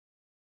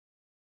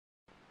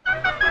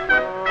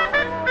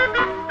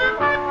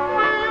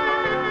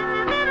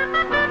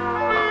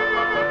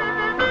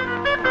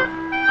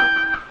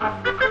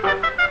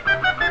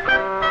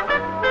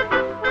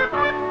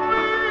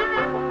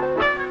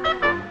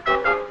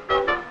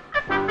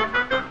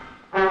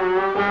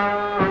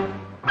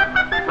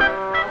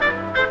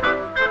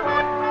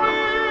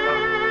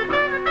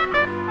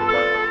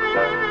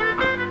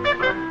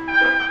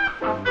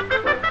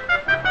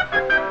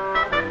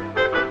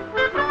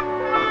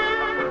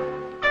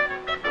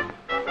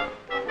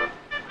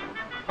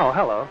Oh,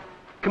 hello.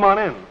 Come on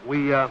in.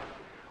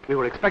 We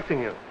were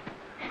expecting you.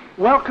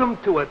 Welcome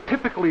to a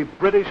typically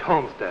British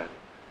homestead.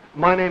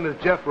 My name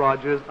is Jeff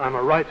Rogers. I'm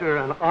a writer,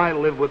 and I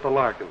live with the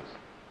Larkins.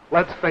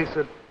 Let's face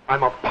it,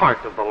 I'm a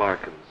part of the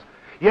Larkins.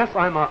 Yes,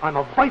 I'm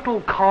a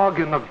vital cog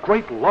in the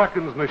great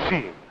Larkins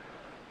machine.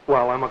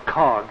 Well, I'm a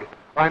cog.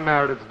 I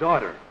married its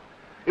daughter.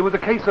 It was a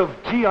case of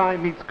GI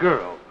meets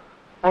girl.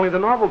 Only the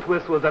novel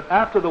twist was that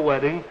after the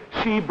wedding,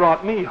 she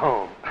brought me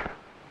home.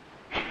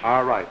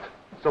 All right.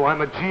 So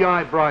I'm a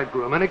GI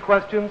bridegroom. Any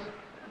questions?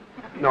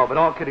 No, but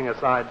all kidding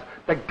aside,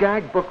 the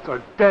gag books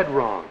are dead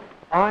wrong.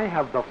 I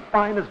have the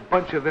finest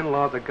bunch of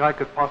in-laws a guy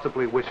could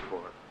possibly wish for.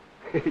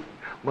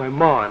 My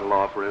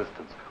ma-in-law, for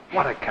instance.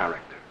 What a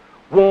character.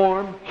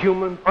 Warm,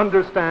 human,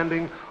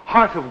 understanding,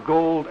 heart of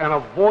gold, and a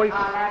voice...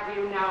 I'll have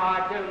you know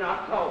I do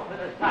not talk for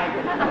the sake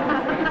of it.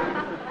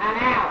 And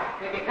now,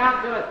 if you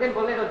can't do a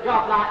simple little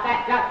job like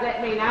that, just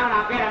let me know and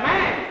I'll get a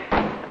man.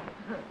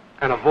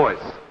 And a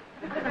voice.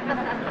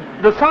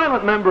 The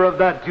silent member of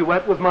that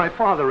duet was my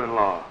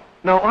father-in-law.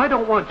 Now, I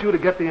don't want you to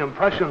get the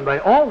impression they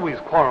always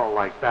quarrel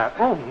like that.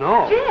 Oh,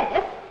 no.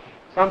 Jeff?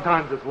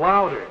 Sometimes it's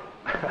louder.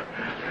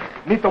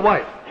 Meet the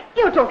wife.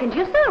 You're talking to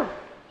yourself.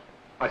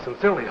 I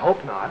sincerely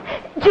hope not.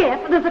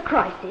 Jeff, there's a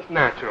crisis.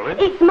 Naturally.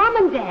 It's Mum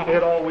and Dad.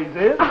 It always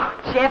is.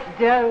 Oh, Jeff,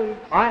 don't.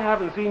 I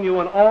haven't seen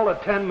you in all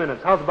of 10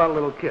 minutes. How's about a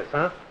little kiss,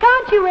 huh?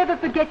 Can't you ever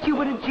forget you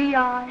were a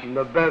GI? In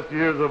the best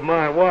years of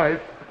my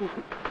wife.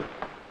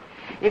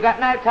 You've got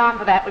no time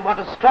for that. We want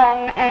a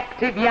strong,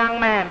 active young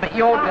man, but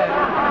you'll do.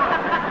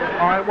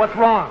 All right, what's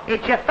wrong?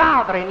 It's your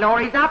father-in-law.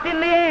 He's up in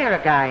the air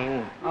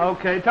again.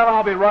 Okay, tell him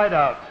I'll be right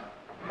out.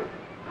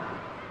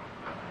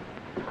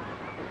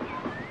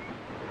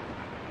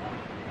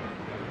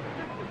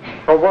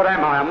 Well, what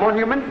am I, a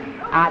monument?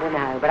 I don't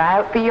know, but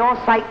I hope for your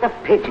sake the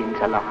pigeons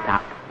are locked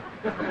up.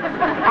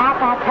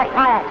 I take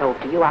my hat off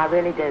to you, I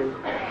really do.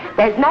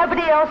 There's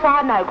nobody else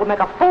I know could make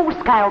a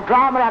full-scale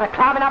drama out of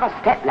climbing up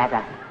a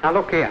step-ladder. Now,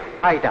 look here,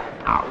 Ada.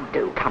 Oh,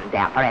 do come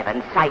down, for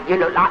heaven's sake. You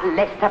look like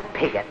Lester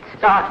Piggott.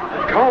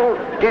 I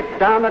can't get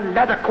down the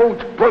ladder,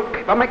 cord's broke.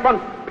 If I make one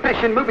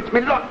passion move, it's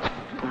me lot.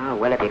 Oh,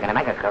 well, if you're going to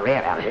make a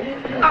career out of it.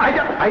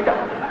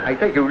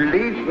 Ada, you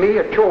leave me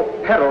at your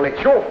peril.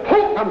 It's your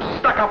fault I'm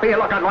stuck up here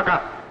like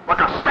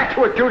a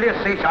statue of Julius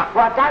Caesar.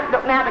 Well, don't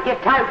look now that your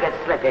toe gets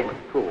slipping.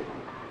 Oh.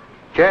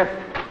 Jeff!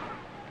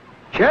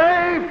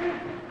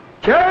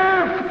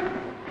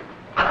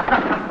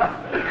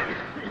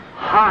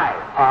 Hi,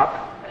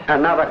 up.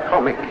 Another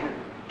comic.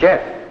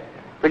 Jeff,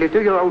 will you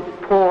do your old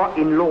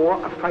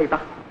poor-in-law a favor?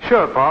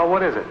 Sure, Pa,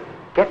 what is it?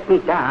 Get me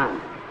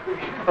down.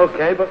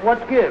 Okay, but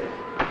what gives?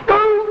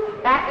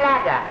 That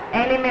ladder,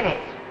 any minute.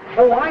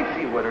 Oh, I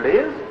see what it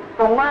is.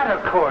 The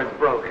ladder cord's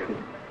broken.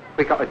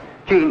 We got a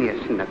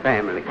genius in the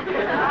family.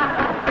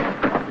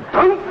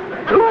 Don't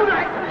do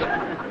that!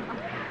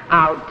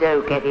 Oh,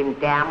 do get him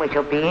down. We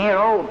shall be here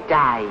all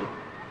day.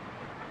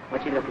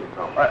 What you looking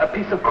for? A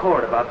piece of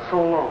cord about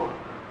so long.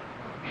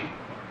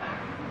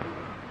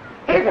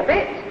 Here's a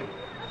bit.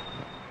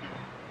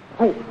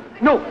 Oh,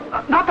 no,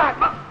 not that.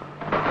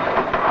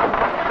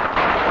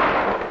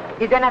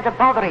 You don't have to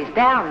bother. He's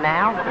down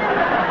now.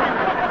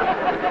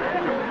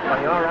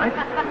 Are you all right?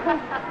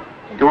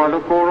 Do I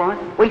look all right?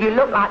 Well, you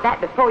looked like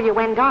that before you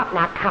went up.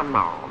 Now, come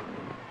on.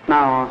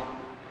 No,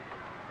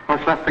 I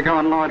shall have to go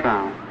and lie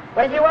down.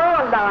 Well, you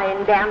are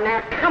lying down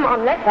now. Come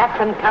on, let's have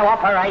some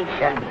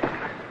cooperation.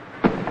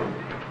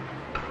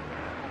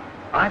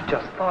 I've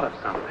just thought of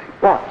something.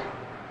 What?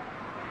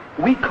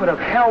 We could have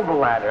held the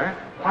ladder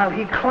while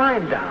he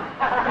climbed down.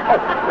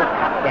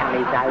 Down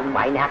his own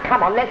way. Now,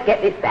 come on, let's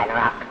get this banner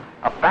up.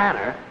 A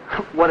banner?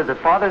 What is it,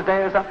 Father's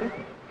Day or something?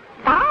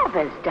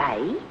 Father's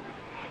Day?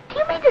 Do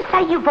you mean to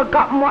say you've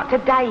forgotten what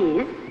today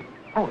is?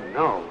 Oh,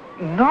 no.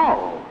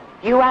 No.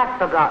 You have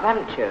forgotten,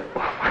 haven't you?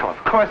 Well,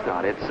 of course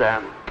not. It's,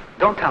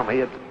 don't tell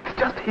me. It's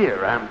just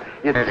here.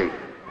 It's Eddie.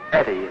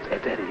 Eddie.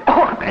 It's Eddie.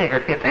 Oh,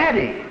 it's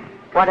Eddie.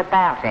 What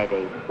about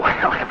Eddie?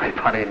 Well,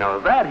 everybody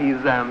knows that. He's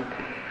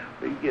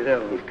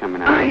He's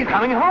coming out. He's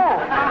coming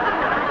home.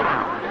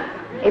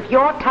 If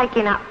you're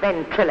taking up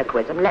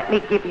ventriloquism, let me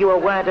give you a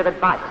word of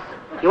advice.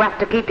 You have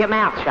to keep your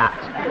mouth shut.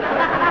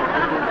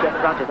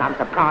 Jeff Rogers, I'm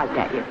surprised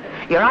at you.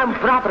 Your own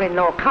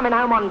brother-in-law coming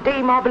home on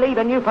D-Mob leave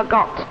and you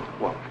forgot.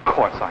 Well, of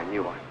course I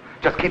knew it.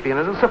 Just keeping it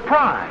as a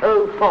surprise.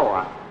 Who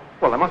for?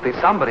 Well, there must be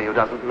somebody who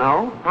doesn't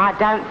know. I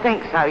don't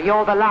think so.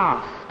 You're the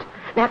last.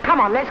 Now, come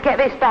on, let's get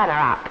this banner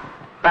up.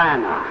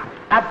 Banner.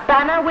 A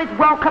banner with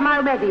Welcome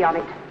Home Eddie on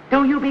it.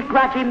 Do you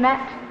begrudge him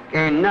that?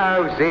 He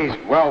knows he's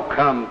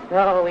welcome.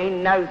 Oh, he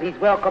knows he's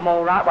welcome,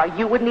 all right. Well,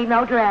 you wouldn't even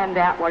hold your hand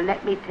out. Well,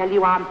 let me tell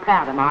you, I'm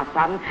proud of my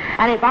son.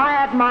 And if I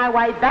had my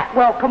way, that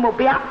welcome will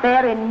be up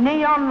there in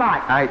neon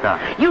lights.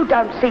 Ada. You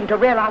don't seem to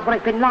realise what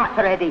it's been like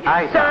for Eddie.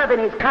 Ada. Serving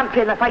his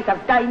country in the face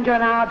of danger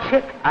and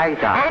hardship.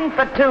 Ada. And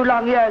for 2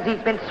 long years,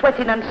 he's been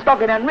sweating and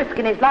slogging and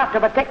risking his life to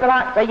protect the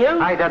likes of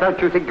you. Ada, don't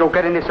you think you're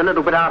getting this a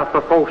little bit out of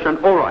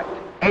proportion? All right.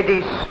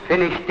 Eddie's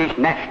finished his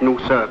national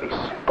service.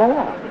 Go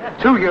on.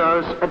 2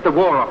 years at the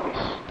War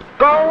Office.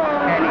 Go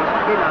on. And he's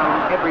still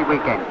home every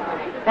weekend.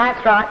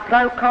 That's right,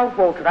 throw cold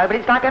water over.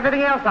 It's like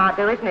everything else I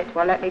do, isn't it?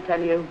 Well, let me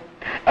tell you.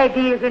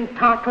 Eddie is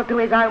entitled to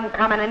his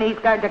homecoming and he's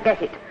going to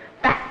get it.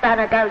 That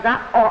banner goes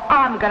up or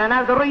I'm going to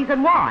know the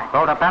reason why.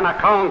 Well, the banner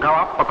can't go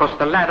up because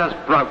the ladder's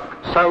broke.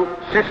 So,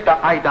 Sister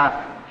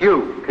Ada,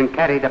 you can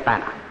carry the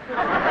banner.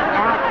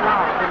 That's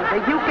right,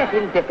 Linda. You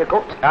getting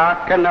difficult.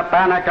 How can the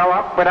banner go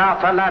up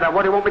without a ladder?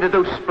 What do you want me to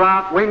do,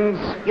 sprout wings?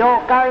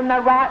 You're going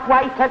the right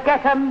way to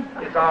get 'em.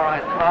 It's all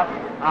right, Pop.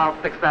 I'll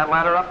fix that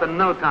ladder up in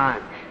no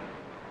time.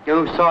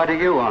 Whose side are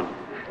you on?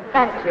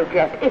 Thank you,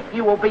 Jeff, if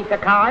you will be so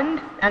kind.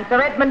 And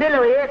Sir Edmund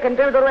Hillary here can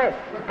do the rest.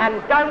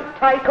 And don't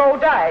take all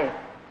day.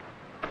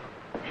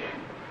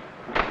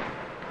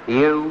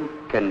 You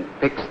can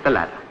fix the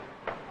ladder.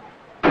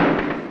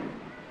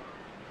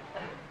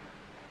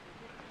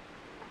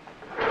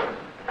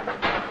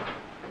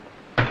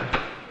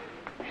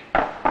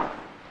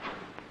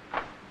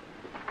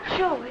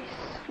 Joyce.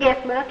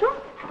 Yes, Myrtle?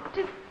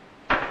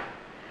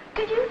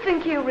 Did you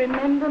think you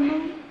remember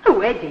me?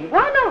 Oh, Eddie,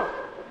 why not?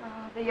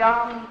 Oh, the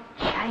army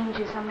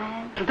changes a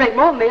man. It'll take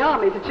more than the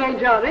army to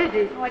change our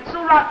Eddie. Oh, it's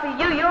all right for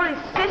you. You're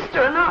his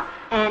sister, and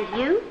And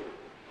you?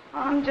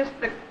 I'm just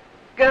the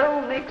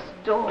girl next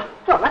door.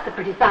 Well, that's a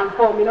pretty sound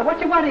formula.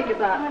 What you worrying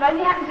about? It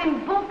only happens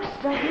in books,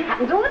 doesn't It it?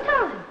 happens all the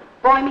time.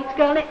 Boy meets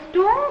girl next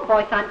door,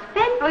 boy finds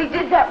friend. Oh, he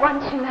did that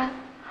once, you know.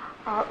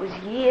 Oh, it was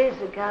years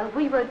ago.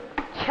 We were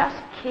just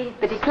kids.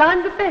 But he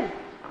climbed the fence.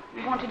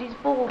 He wanted his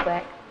ball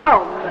back.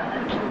 Oh,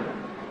 Myrtle.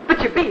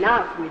 But you've been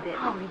out with it.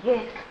 Oh,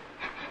 yes.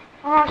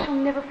 Oh, I shall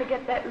never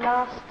forget that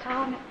last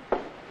time.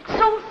 It's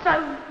all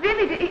so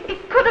vivid.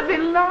 It could have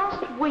been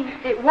last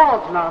week. It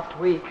was last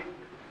week.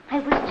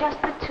 It was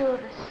just the two of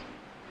us.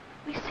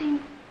 We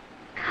seemed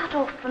cut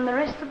off from the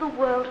rest of the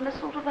world in a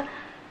sort of a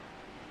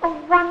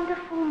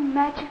wonderful,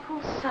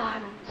 magical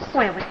silence.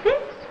 Where was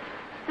this?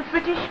 The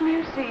British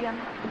Museum.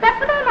 That's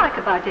what I like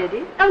about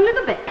Eddie. Only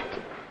the best.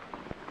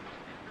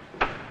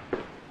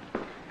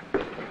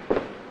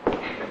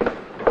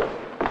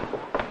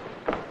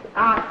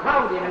 I've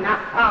told him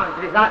enough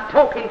times. It's like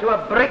talking to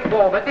a brick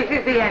wall, but this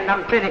is the end.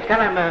 I'm finished.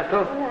 Hello,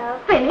 Myrtle.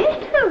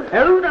 Finished?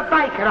 Who, the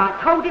baker? I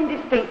told him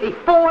distinctly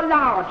 4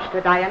 large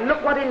today, and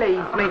look what he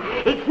leaves me.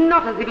 It's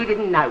not as if he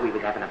didn't know we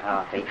was having a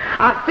party.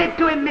 I said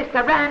to him,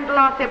 Mr. Randall,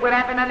 I said, we're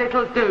having a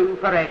little do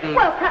for Eddie.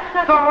 Well, perhaps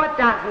I 4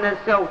 dozen of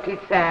salted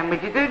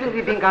sandwiches. Who does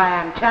he think I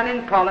am?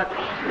 Channing Pollock.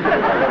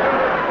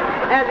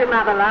 How's your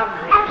mother, love?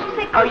 Oh, she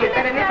said... Oh, you're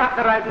going to nip up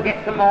the road and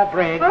get some more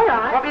bread. All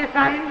right. What were you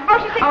saying? Oh,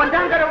 she said... Oh, and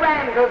don't go to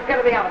Randall's, go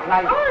to the other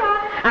place. All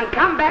right. And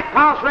come back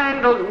past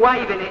Randall's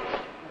waving it.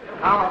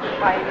 Oh,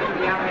 waving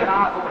the young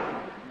lad.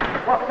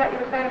 What was that you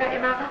were saying about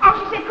your mother? Oh,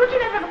 she said, could you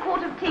let her have a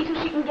quart of tea till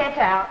she can get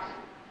out?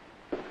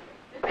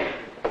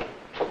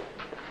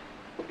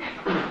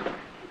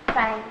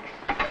 Thanks.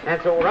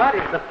 That's all right.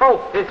 It's the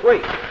 4th this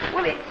week.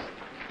 Well, it's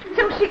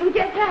till she can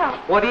get out.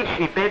 What is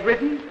she,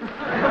 bedridden?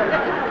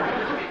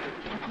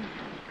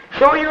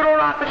 Sure you're all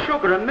right for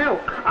sugar and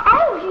milk?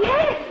 Oh,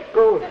 yes.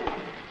 Good.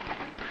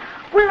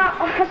 Well,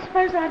 I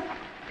suppose I'd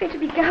better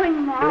be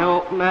going now.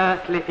 Look,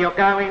 Myrtle, if you're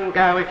going,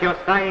 go. If you're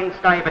staying,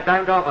 stay. But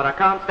don't hover. I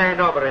can't stand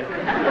hovering.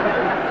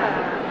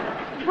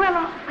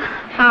 Well,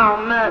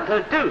 Oh,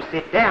 Myrtle, do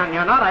sit down.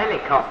 You're not a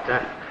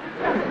helicopter.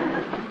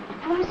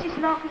 oh, Mrs.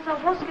 Larkins, I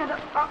was going to...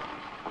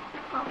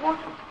 I was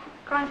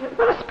going to...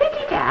 Well, spit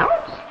it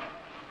out.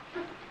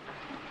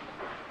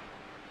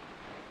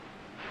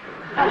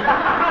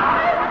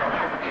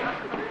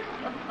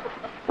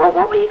 Well,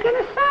 what were you going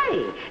to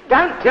say?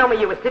 Don't tell me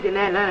you were sitting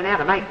there learning how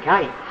to make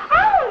cake.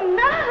 Oh,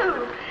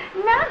 no.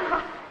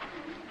 No.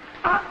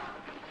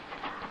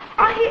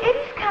 I hear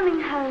Eddie's coming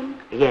home.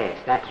 Yes,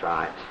 that's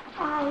right.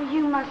 Oh,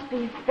 you must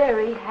be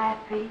very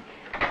happy.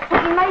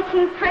 We're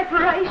making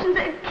preparations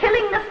and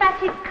killing the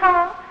fatted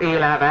calf.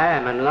 He'll have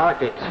ham and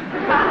like it.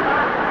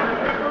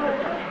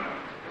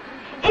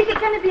 Is it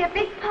going to be a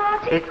big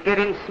party? It's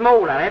getting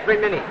smaller every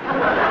minute.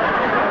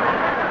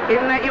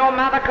 Isn't that your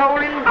mother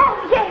calling?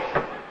 Oh, yes.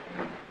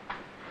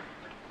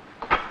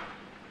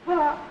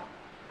 Well,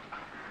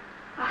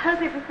 I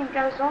hope everything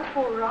goes off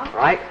all right.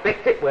 I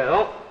expect it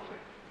will.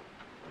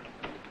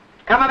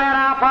 Come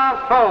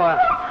about 4:30.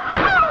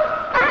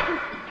 Oh,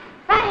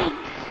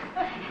 thanks.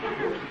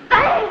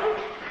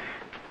 Thanks.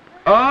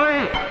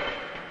 Oi!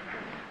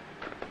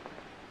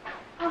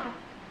 Oh,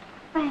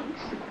 thanks.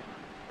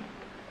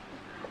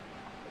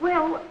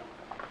 Well,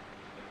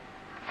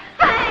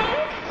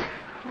 thanks.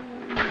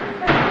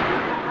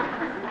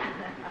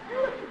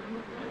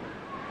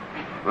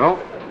 Well,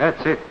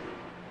 that's it.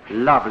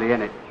 Lovely,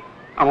 isn't it?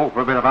 I'm all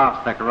for a bit of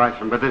house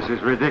decoration, but this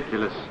is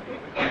ridiculous.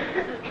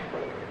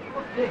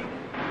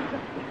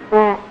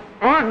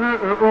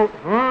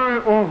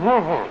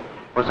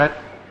 What's that?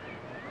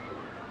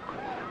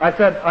 I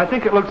said, I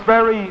think it looks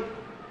very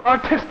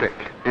artistic.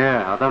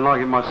 Yeah, I don't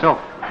like it myself.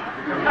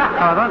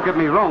 Don't get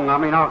me wrong. I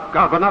mean, I've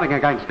got nothing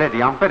against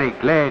Eddie. I'm very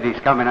glad he's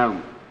coming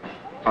home,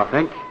 I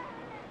think.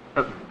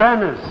 But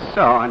banners,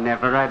 I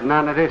never had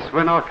none of this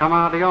when I come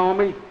out of the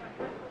army.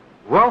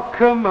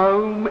 Welcome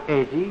home,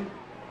 Eddie.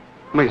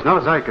 I mean, it's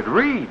not as I could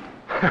read.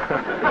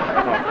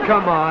 Oh,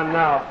 come on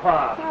now,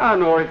 Pop. I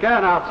know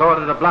again,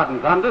 outside of the blood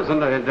and thunders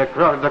and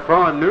the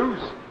crime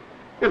news.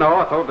 You know,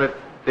 I thought that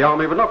the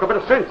army would knock a bit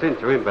of sense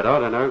into him, but I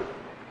don't know.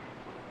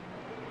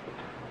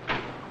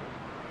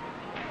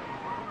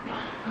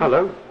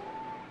 Hello?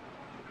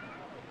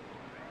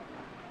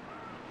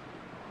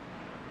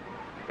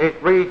 It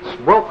reads,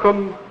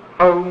 "Welcome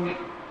home,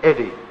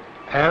 Eddie."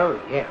 Oh,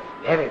 yes,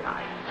 very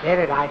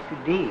nice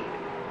indeed.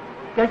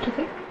 Don't you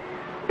think?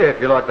 Yeah, if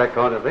you like that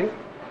kind of thing.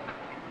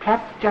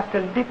 Perhaps just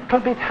a little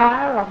bit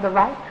higher on the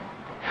right?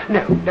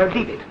 No,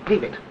 leave it.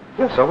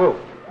 Yes, I will.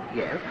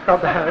 Yes, on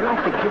the whole, I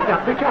think you've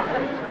done the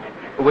justice.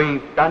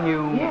 We've done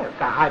you... Yes,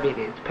 I mean,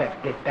 it's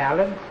perfectly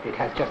balanced. It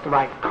has just the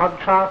right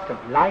contrast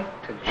of light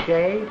and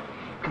shade.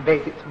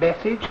 Conveys its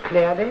message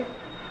clearly.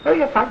 Oh,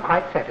 yes, I'm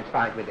quite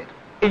satisfied with it.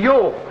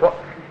 You're... What?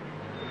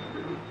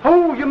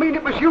 Oh, you mean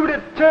it was you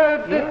that...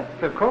 Yes,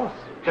 of course.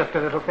 Just a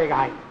little thing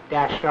I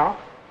dashed off.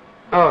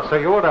 Oh, so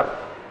you're the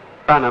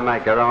banner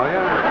maker, are you?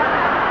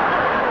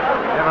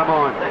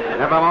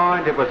 Never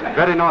mind. It was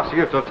very nice of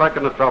you to have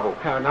taken the trouble.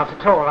 Oh, not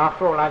at all.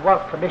 After all, I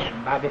was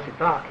commissioned by Mrs.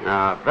 Larkin.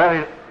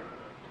 Very...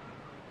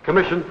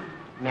 Commission?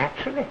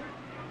 Naturally.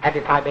 And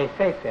if I may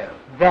say so,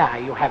 there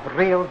you have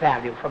real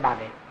value for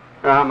money.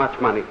 How much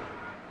money?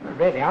 Well,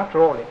 really,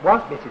 after all, it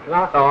was Mrs.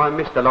 Larkin. Oh, I'm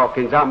Mr.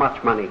 Larkins. How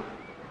much money?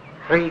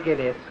 3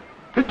 guineas.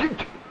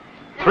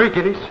 3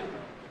 guineas?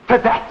 For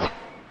that?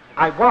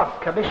 I was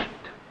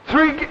commissioned.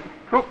 3 guineas?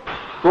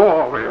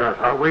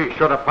 Oh, we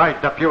should have paid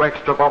the few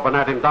extra bob and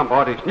had him done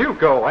by this new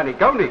girl, Annie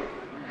Coney.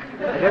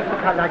 I don't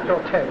think I like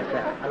your tone,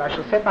 sir. And I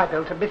shall send my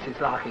bill to Mrs.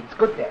 Larkins.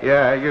 Good day.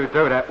 Yeah, you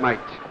do that, mate.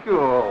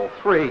 Oh,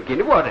 3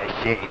 guineas. What a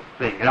shit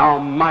thing.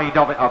 I'm made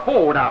of it. A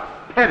bored up,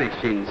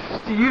 perishing,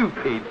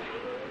 stupid.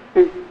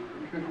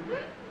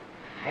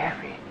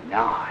 Very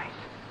nice.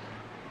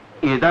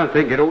 You don't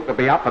think it ought to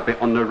be up a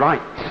bit on the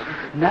right?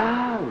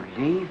 No,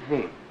 leave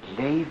it.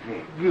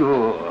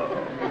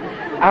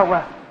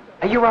 Oh,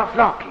 Are you off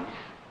Larkins?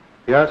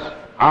 yes?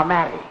 I'll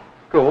marry.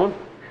 Go on.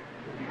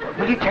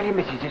 Will you tell your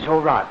missus it's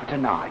all right for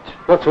tonight?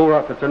 What's all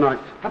right for tonight?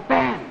 For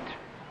band.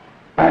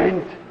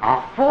 Band?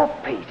 Our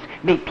 4-piece.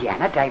 Me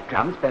piano, Dave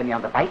drums, Bernie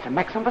on the bass, and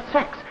Max on the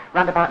sax.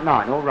 Round about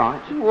 9, all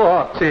right?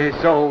 What is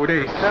all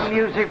this? The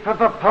music for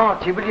the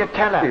party, will you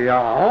tell her? Yeah,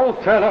 I'll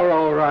tell her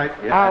all right.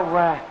 Yeah.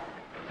 Oh,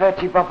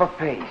 30 bob a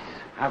piece,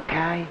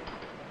 okay?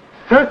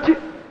 30?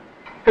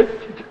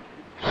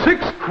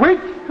 6 quid?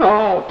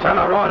 Oh, tell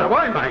her right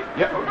away, mate.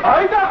 Yeah.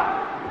 Ada!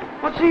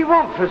 What do you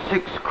want for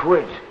 6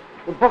 quid?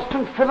 The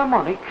Boston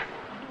Philharmonic?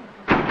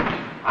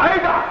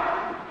 Ada!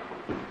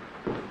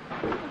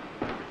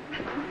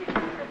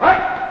 Hey!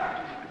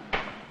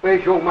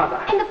 Where's your mother?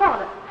 In the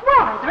parlour.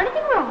 Why? Is there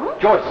anything wrong?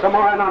 Joyce, am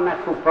I an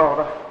unnatural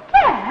father?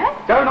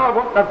 Yes. Don't I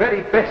want the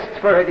very best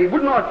for Eddie?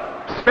 Wouldn't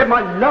I spend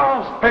my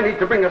last penny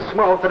to bring a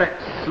smile to that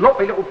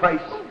sloppy little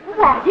face?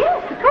 Why,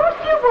 yes, of course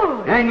you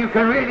would. And you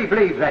can really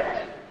believe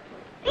that?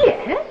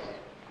 Yes.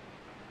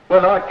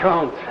 Well, I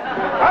can't.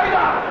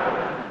 Ada!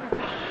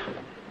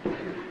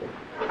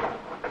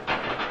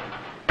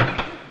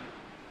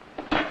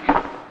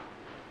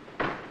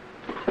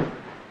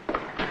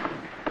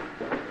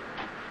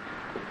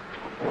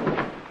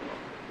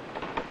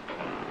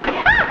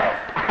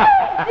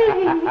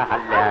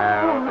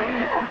 Hello.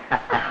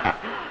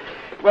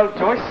 Well,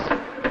 Joyce,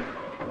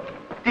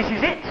 this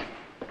is it.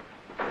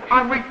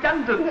 I'm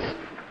redundant.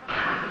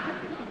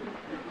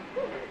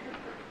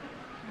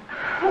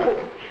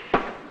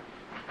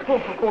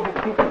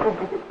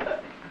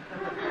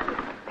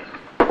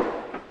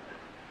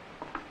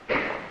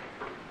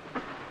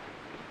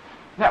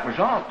 That was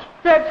odd.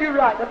 That's you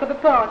right, for the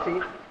party.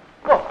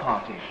 What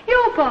party?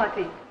 Your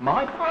party.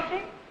 My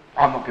party?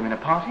 I'm not giving a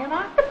party, am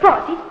I? The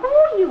party's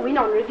for you in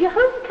honour of your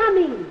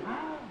homecoming.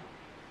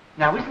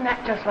 Now, isn't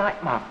that just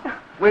like Mum?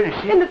 Where is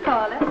she? In the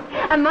parlour.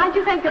 And mind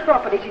you thank her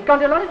properly. She's gone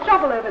to a lot of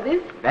trouble over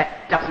this.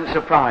 That doesn't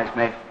surprise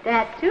me.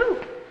 That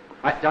too.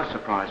 That does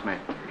surprise me.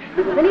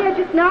 Then he heard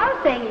just now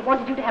saying he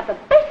wanted you to have the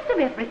best of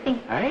everything.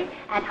 Eh?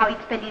 And how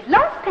he'd spend his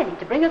last penny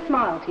to bring a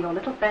smile to your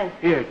little face.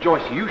 Here,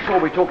 Joyce, are you sure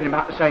we're talking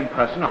about the same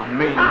person? I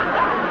mean...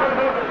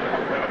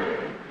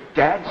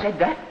 Dad said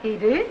that? He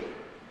did?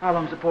 How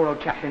long's the poor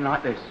old chap been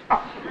like this?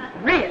 Oh,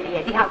 really,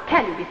 Eddie, how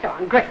can you be so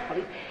ungrateful?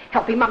 He's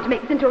helping Mum to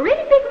make this into a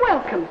really big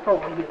welcome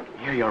for you.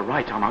 Yeah, you're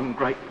right, I'm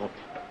ungrateful.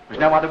 There's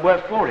no other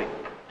word for it.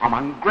 I'm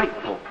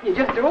ungrateful. You're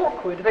just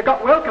awkward. They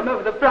got welcome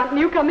over the front and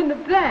you come in the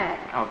back.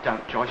 Oh,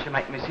 don't, Joyce, you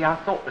make me see how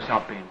thoughtless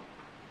I've been.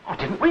 I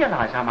didn't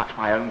realise how much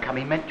my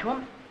homecoming meant to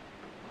them.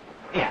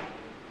 Here,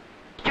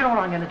 do you know what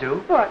I'm going to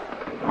do? What?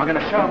 I'm going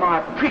to show them I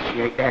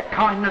appreciate their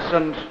kindness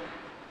and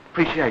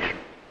appreciation.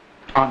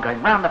 I'm going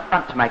round the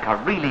front to make a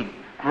really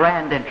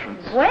grand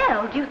entrance.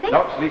 Well, do you think...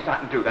 No, it's the least I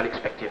can do, they'll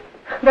expect it.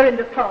 They're in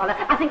the parlour.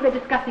 I think they're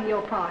discussing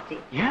your party.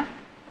 Yeah?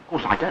 Of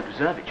course, I don't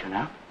deserve it, you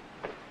know.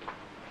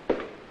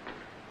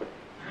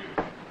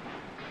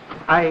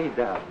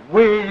 Ada,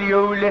 will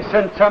you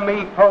listen to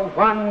me for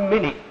 1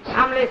 minute?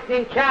 I'm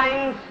listening,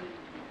 James.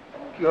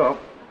 You're...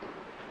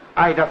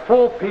 Ada,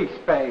 4-piece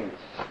bands,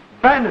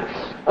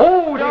 banners,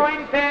 all this...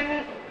 Going,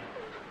 Ben.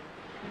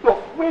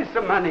 Look, where's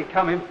the money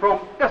coming from?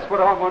 That's what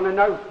I want to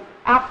know.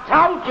 I've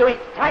told you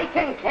it's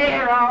taken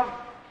care of.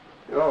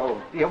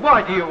 Oh, dear,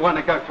 why do you want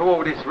to go to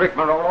all this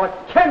rigmarole?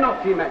 I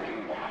cannot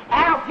imagine.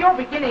 Alf, you're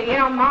beginning to get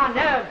on my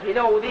nerves with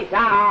all this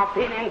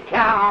harping and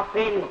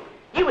carping.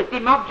 You was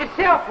demobbed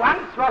yourself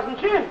once,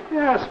 wasn't you?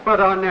 Yes, but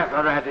I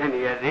never had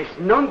any of this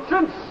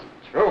nonsense.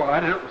 Sure, I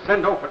had a little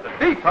send-off at the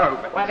depot,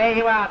 but... Well, there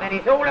you are, then.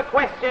 It's all a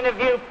question of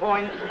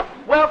viewpoints.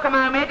 Welcome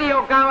home, Eddie,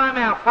 or go home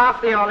out. Pass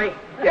the Ollie.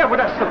 Yeah, well,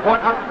 that's the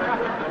point.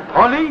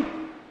 Ollie?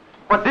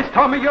 What, this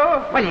time of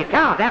year? Well, you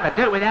can't have a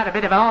do without a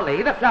bit of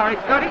Ollie. The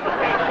florist got it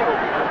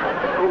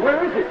special. Well,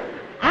 where is it?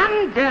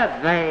 Under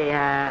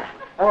there.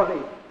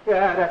 Ollie.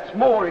 Yeah, that's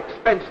more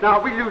expense.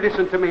 Now, will you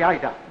listen to me,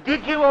 Ada?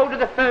 Did you order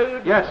the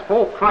food? Yes,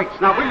 4 crates.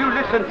 Now, will you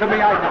listen to me,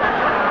 Ada?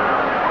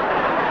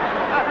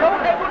 I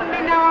thought there wouldn't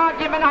be no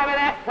argument over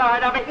that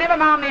side of it. Never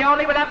mind the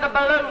Ollie, we'll have the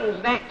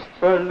balloons next.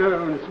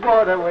 Balloons?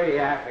 What are we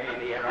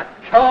having here? A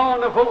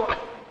carnival?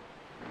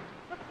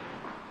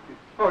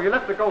 Oh, you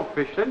left the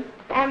goldfish, then?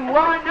 And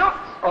why not?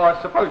 Oh,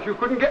 I suppose you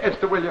couldn't get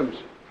Esther Williams.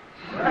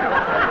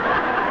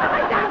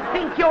 I don't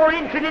think you're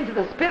entering into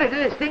the spirit of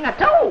this thing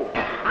at all.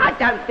 I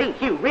don't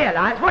think you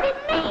realise what it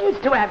means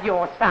to have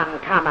your son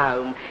come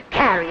home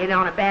carrying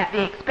on about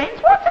the expense.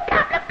 What's a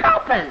couple of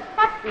coppers?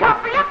 A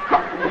couple of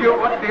coppers? You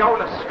want the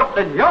old of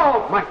Scotland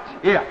Yard, mate.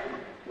 Here.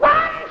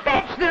 One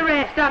fetch the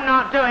rest. I'm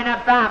not doing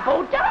a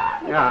bubble,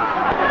 don't. Yeah.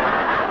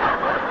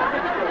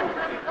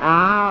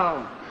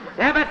 Oh,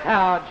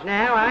 sabotage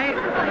now, eh?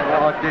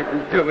 Oh, I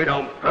didn't do it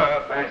on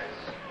purpose.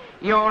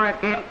 You're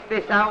against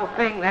this whole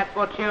thing, that's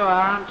what you are,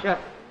 aren't you?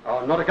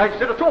 Oh, not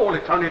against it at all.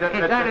 It's only that...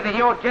 It's only that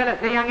you're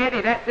jealous of young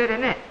Eddie, that's it,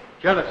 isn't it?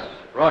 Jealous,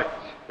 right.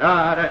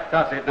 Ah, that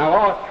does it. Now,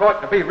 I've tried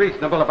to be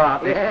reasonable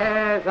about this.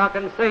 Yes, I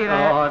can see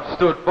that. Oh, I've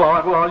stood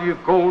by while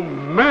you've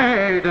gone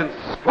mad and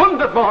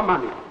squandered my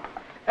money.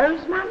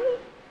 Whose money?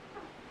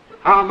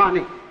 Our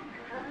money.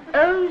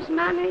 Whose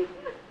money?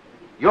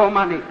 Your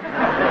money.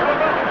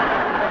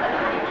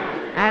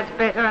 That's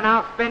better, and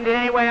I'll spend it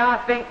any way I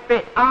think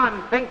fit.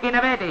 I'm thinking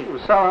of Eddie.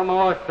 So am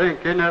I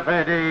thinking of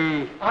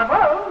Eddie. I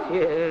will.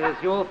 Yes,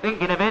 you're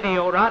thinking of Eddie,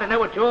 all right. I know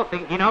what you're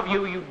thinking of,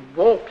 you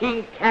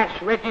walking cash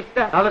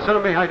register. Now listen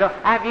to me, Ada.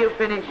 Have you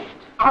finished?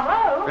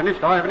 I will.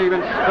 Finished? I haven't even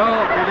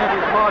started.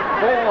 Eddie's my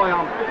boy.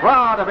 I'm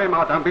proud of him.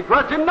 I don't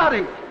begrudge him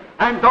nothing.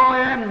 And I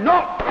am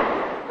not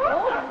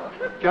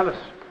jealous.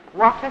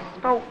 What a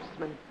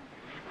sportsman.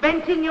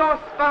 Venting your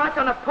spite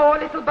on a poor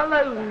little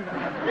balloon.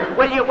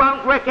 Well, you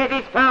won't wreck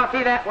Eddie's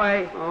party that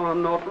way. Oh,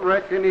 I'm not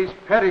wrecking his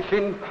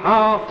perishing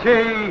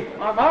party.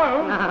 I'm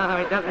home. No,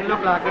 it doesn't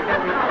look like it,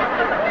 does it?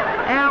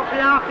 Alf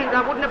Larkins,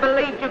 I wouldn't have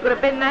believed you could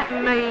have been that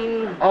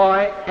mean.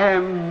 I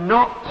am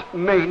not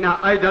mean. Now,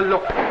 Ada,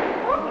 look.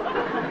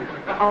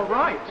 All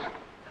right.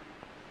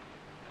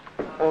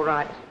 All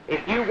right.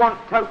 If you want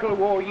total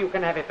war, you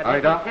can have it. But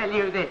let me tell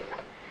you this.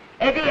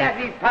 Eddie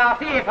has his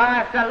party if I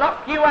have to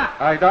lock you up.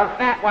 Ada?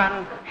 That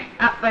one.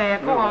 Up there.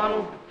 Go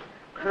on.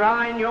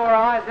 Crying your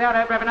eyes out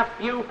over having a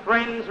few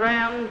friends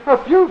round. A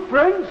few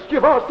friends?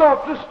 You've asked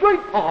off the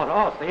street. Oh,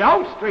 I'll ask the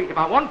whole street if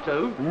I want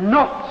to.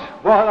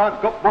 Not while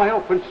I've got my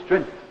open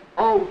strength.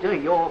 Oh, to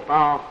your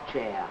bath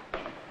chair.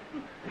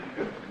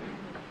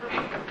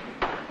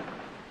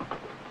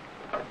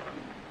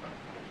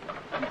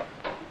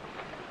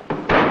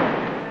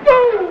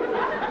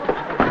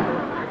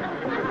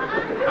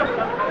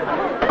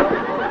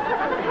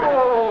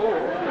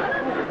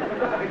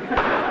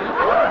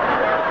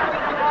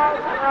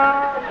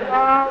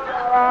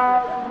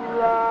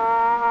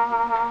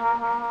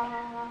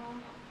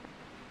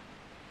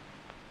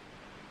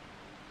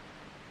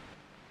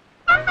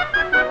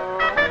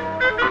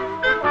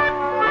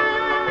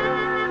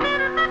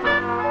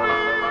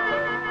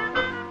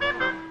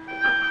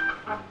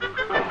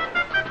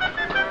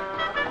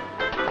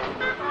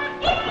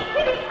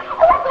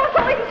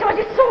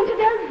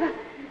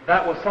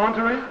 That was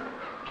sauntering?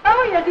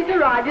 Oh, yes, he's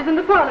arrived. He's in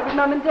the parlour with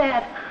Mum and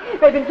Dad.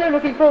 They've been so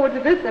looking forward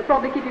to this, they'll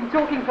probably keep him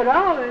talking for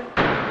hours.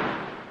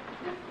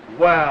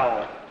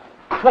 Well,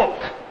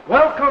 quote,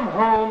 welcome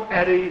home,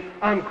 Eddie,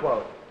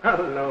 unquote.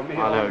 Hello, me.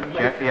 Hello,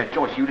 Jeff. Yeah,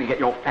 Joyce, you didn't get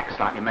your facts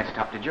slightly messed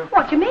up, did you?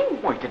 What do you mean?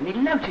 Well, you didn't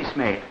even notice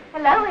me.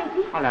 Hello,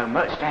 Eddie. Hello,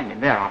 Mert, standing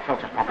there. I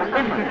felt a proper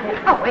lemon.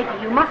 Oh,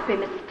 Eddie, you must be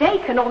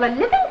mistaken. All they're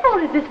living for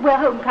is this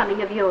homecoming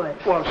of yours.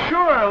 Well,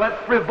 sure,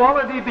 let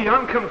frivolity be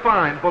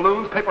unconfined.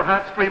 Balloons, paper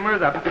hats,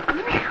 streamers,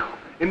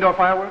 indoor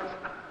fireworks.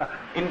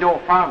 Indoor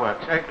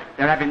fireworks, eh?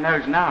 They're having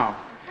those now.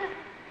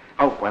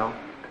 Oh, well,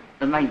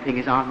 the main thing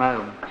is I'm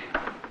home.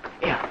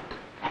 Yeah,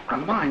 that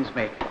reminds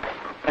me.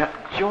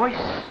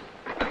 Joyce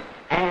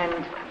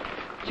and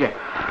Jeff.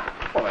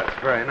 Well, that's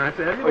very nice,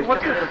 Eddie. Well,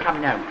 What's it's just this? a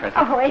coming home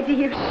present. Oh, Eddie,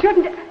 you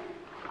shouldn't...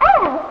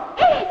 Oh,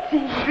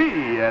 Eddie!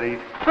 Gee, Eddie,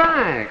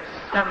 thanks.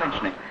 Don't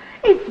mention it.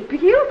 It's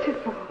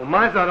beautiful. Well,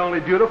 mine's not only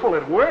beautiful,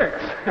 it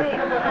works.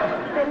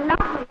 They're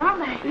lovely,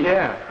 aren't they?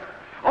 Yeah.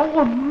 Oh,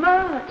 a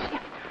Mert.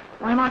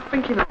 Why am I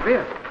thinking of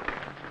here?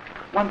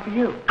 One for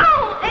you.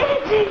 Oh,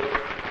 Eddie!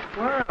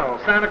 Wow,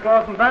 Santa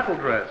Claus in battle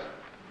dress.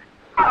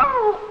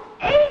 Oh,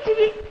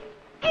 Eddie,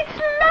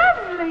 it's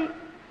lovely.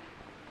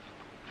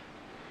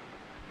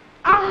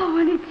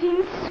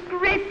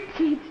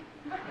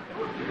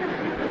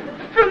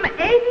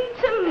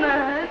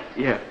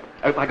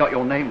 Hope I got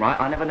your name right.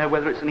 I never know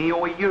whether it's an E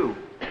or a U.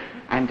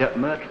 And,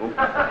 Myrtle,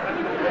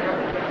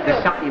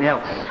 there's something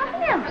else.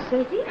 Something else,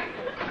 Eddie?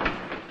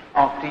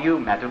 After you,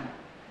 madam.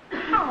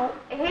 Oh,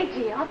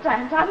 Eddie, I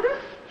don't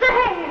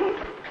understand.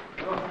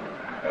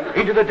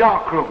 Into the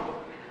dark room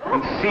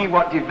and see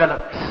what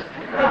develops.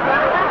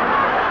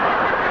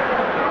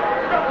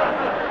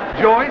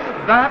 Joyce,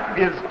 that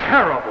is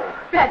terrible.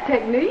 That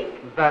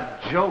technique?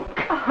 That joke.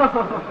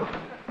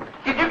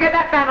 Did you get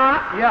that banner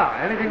up? Yeah,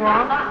 anything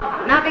wrong?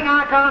 Nothing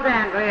I can't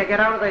handle. Here, get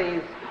hold of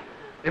these.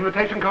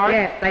 Invitation card?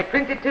 Yes, they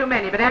printed too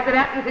many, but as it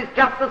happens, it's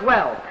just as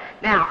well.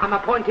 Now, I'm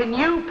appointing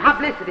you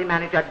publicity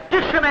manager.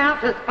 Dish them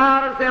out as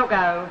far as they'll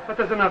go. But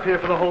there's enough here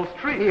for the whole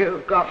street.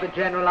 You've got the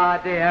general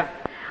idea.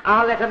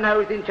 I'll let them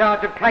know who's in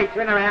charge of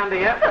catering around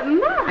here. But,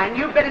 Mum. And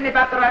you get in the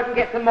butter road and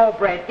get some more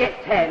bread. Get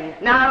 10.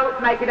 No,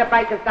 make it a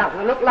baker's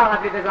dozen. Look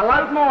lively. There's a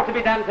load more to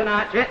be done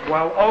tonight, Chip.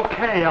 Well,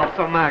 okay,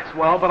 Elsa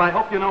Maxwell, but I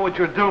hope you know what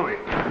you're doing.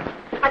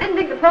 I didn't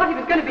think the party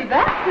was going to be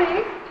that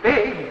big.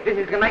 Big? This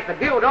is going to make the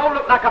guild all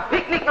look like a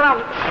picnic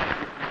lunch.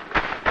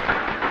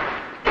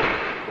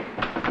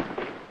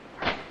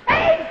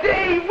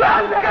 Eddie,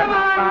 welcome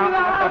on,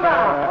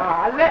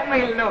 Mama. Let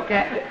me look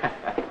at it.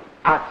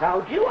 I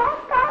told you I'm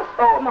past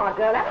 4, my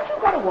girl. Haven't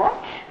you got a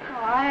watch?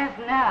 Oh, I have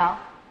now.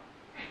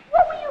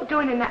 What were you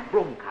doing in that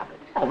broom cupboard?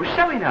 I was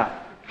showing her.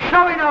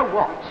 Showing her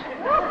what?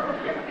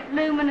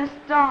 Luminous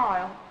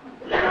dial.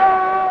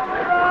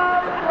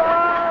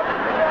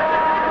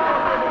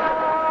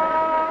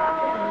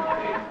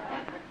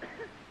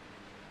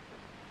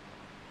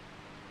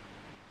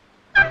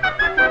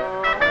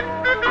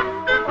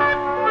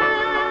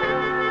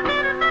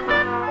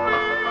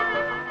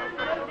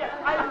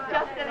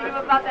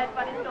 About that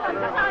funny story.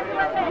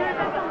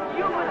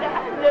 You would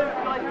have lived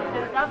like you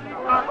did lovely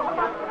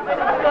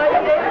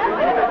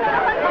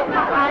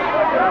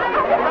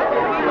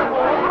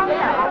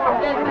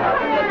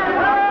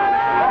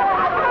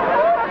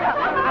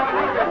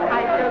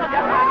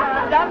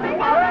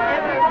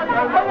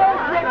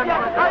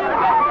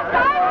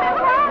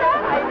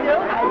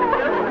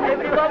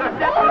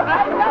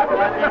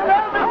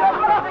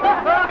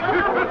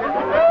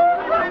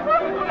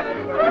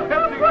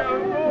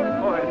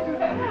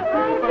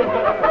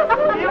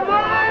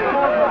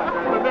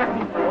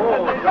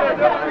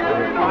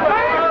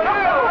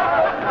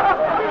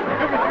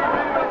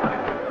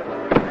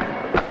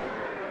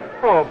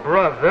Oh,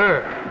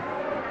 brother.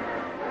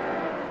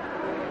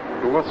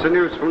 What's the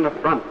news from the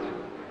front?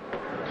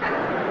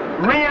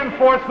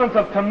 Reinforcements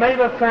of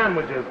tomato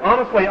sandwiches.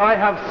 Honestly, I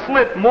have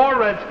slit more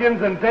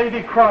Redskins than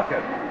Davy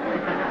Crockett.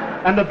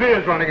 And the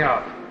beer's running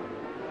out.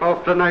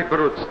 Off the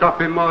neighbourhood,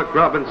 stuffing my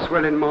grub and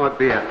swilling my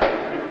beer.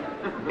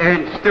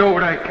 And still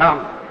they come.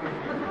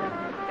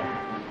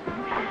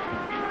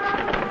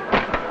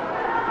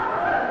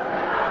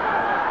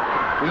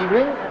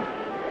 Evening.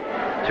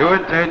 2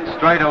 and 10,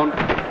 straight on.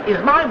 Is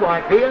my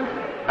wife here?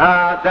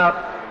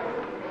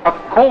 Of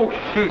course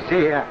she's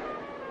here.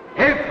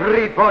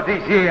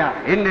 Everybody's here.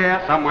 In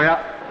there somewhere.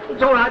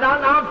 It's all right,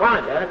 I'll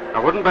find her. I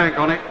wouldn't bank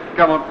on it.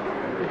 Come on.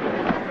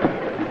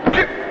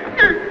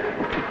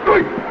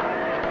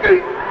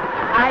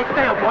 I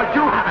say, what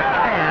you have a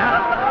care.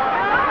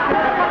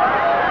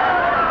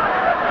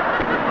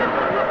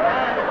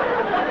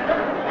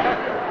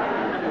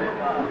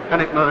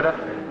 Can it murder?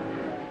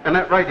 And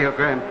that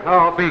radiogram. Oh,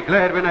 I'll be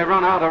glad when they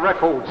run out of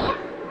records.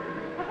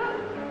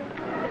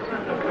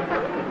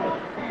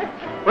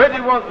 Where do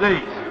you want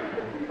these?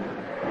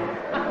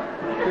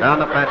 Down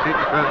the passage,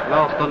 first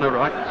last on the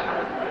right.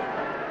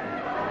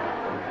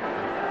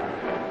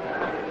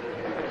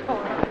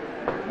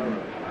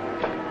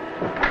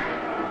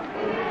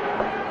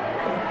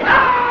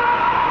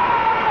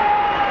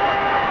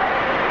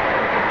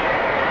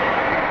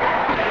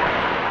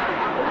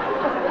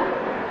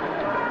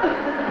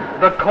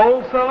 The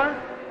coal cellar?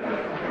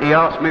 He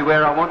asked me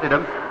where I wanted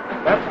them.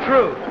 That's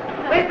true.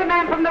 Where's the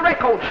man from the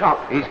record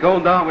shop? He's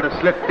gone down with a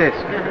slip disc.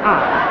 Well,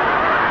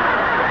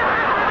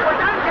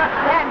 don't just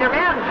stand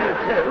around, you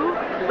two.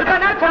 We've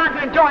got no time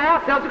to enjoy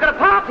ourselves. We've got a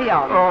party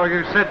on. Oh,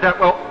 you said that.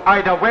 Well,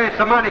 Ada, where's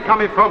the money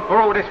coming from for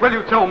all this? Will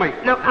you tell me?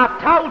 Look,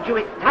 I've told you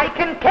it's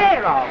taken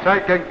care of.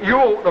 You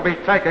ought to be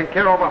taken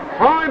care of. A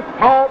fine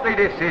party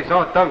this is.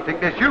 I don't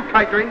think there's you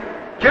catering,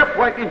 Jeff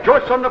waiting,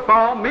 Joyce on the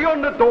bar, me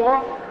on the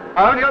door.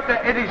 I only hope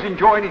that Eddie's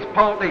enjoying his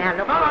party. Now,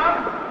 look,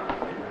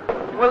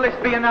 Will this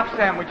be enough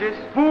sandwiches?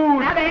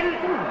 Food. now then,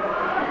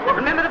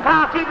 remember the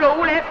party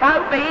rule,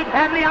 F.O.B.,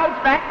 family holds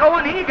back. Go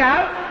on, here you go.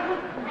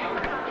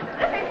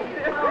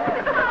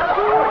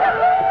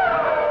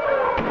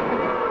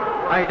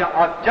 Ada,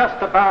 I've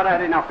just about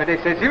had enough of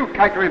this. There's you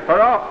catering for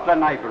half the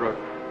neighbourhood.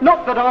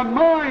 Not that I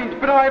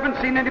mind, but I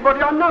haven't seen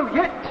anybody I know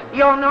yet.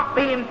 You're not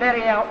being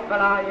very helpful,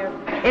 are you?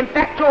 In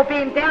fact, you're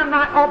being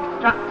downright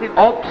obstructive.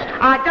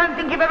 I don't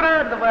think you've ever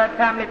heard the word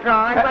family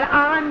pride. Well,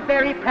 I'm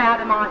very proud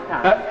of my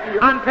son.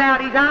 I'm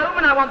proud he's home,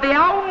 and I want the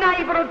whole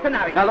neighbourhood to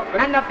know it. Now, look,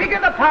 and the bigger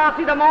the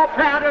party, the more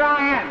prouder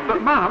I am.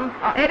 But, Mum...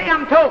 Eddie,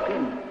 I'm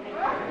talking.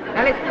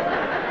 Now listen,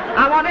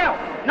 I want help,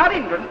 not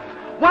hindrance.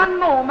 one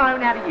more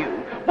moan out of you,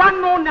 one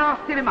more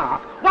nasty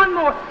remark, one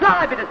more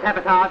sly bit of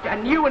sabotage,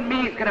 and you and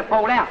me is going to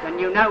fall out, and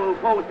you know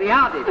who falls the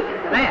hardest.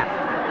 There.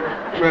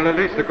 Well, at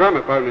least the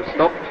gramophone has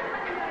stopped.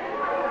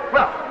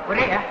 Well, we're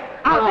here.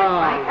 I'll this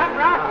way. Come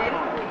right in.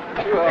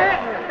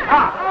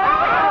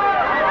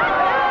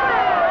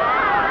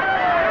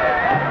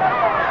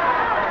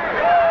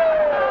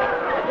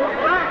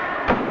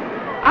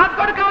 I've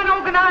got to go and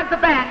organise the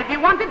band if you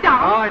want to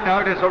dance. I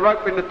know, there's a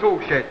rope in the tool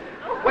shed.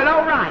 Well,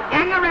 all right.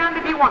 Hang around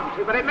if you want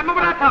to, but remember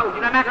what I told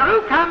you. No matter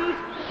who comes,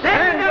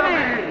 send them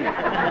in.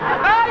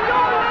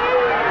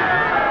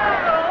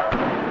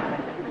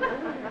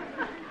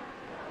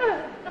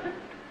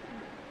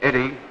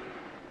 Eddie,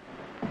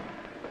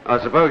 I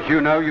suppose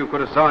you know you could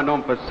have signed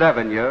on for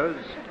 7 years.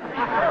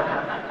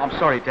 I'm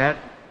sorry, Dad.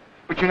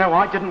 But you know,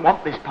 I didn't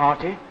want this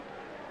party.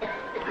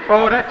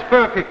 Oh, that's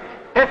perfect.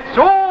 It's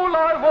all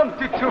I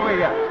wanted to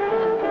hear.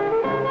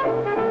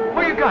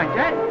 Where are you going,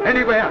 Dad?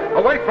 Anywhere,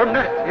 away from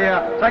that. Here,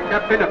 take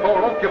that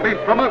pinafore off. You've been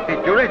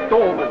promoted. You're head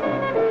doorman.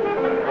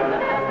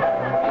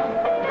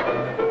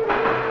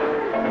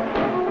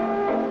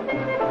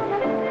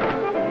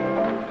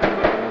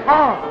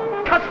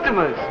 Oh,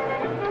 customers.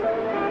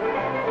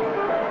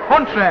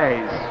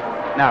 Entrees.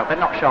 No, but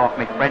not show off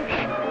me French.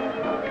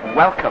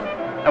 Welcome.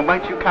 And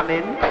won't you come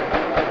in?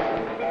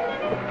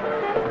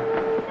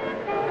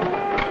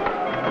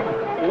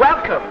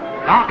 Welcome,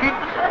 Larking.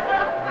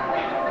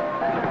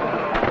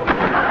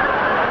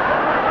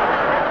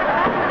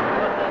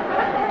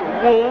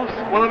 Wolves?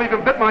 Well, I've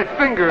even bit my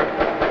finger.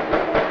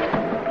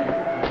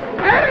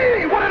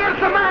 Hey, what on earth's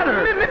the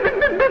matter?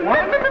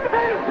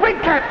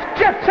 Wait, cats.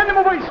 Jeff, send him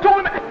away. Stole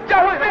him. All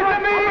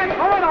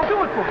right, I'll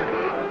do it for you.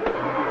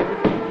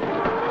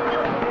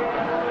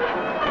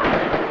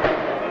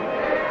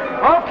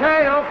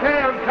 Okay, I'm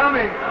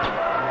coming.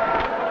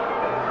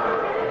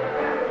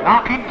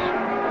 Larkins?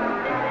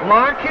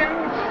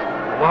 Larkins?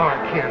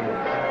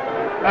 Larkins.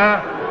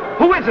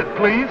 Who is it,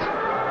 please?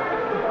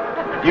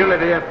 You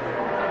live here.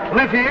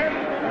 Live here?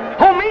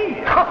 Oh,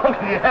 me? Oh,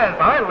 yes,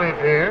 I live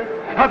here.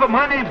 But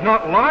my name's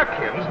not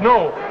Larkins.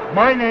 No,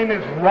 my name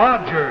is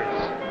Rogers.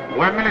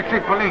 We're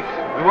military police.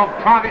 We want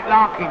Private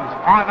Larkins,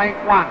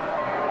 581.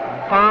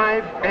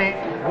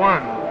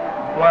 581.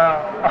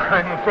 Well,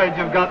 I'm afraid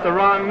you've got the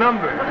wrong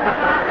number.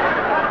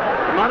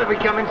 Mind if we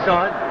come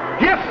inside?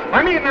 Yes,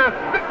 I mean,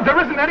 there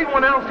isn't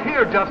anyone else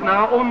here just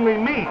now, only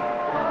me.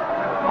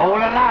 All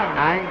alone,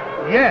 eh?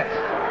 Yes.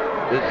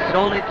 The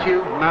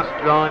solitude must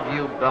drive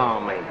you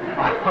balmy.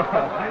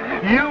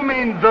 You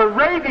mean the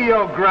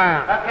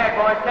radiogram. Okay,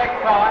 boys, take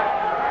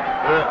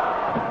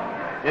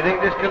 5. You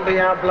think this can be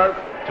our bloke?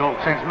 Talk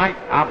sense, mate.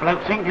 Our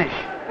bloke's English.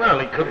 Well,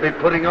 he could be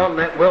putting on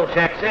that Welsh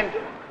accent.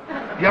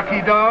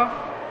 Yucky dog.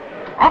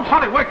 I'm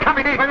sorry, we're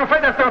coming in. I'm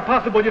afraid that's not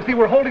possible. You see,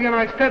 we're holding a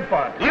nice Ted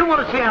fight. Do you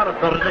want to see out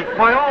authority?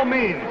 By all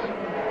means.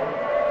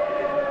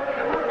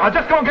 I'll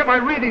just go and get my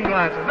reading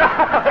glasses.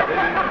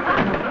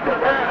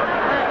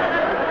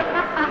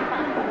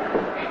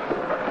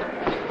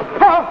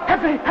 Oh,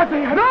 Hetty.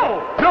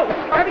 No.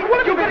 Hetty, what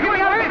are you going to get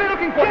out of here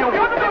looking for? Look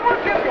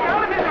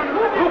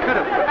at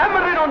him.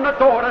 Hammer it on the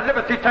door, a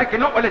liberty taken.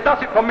 Not well, it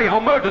does it for me.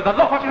 I'll murder the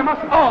lot. You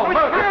mustn't. Oh,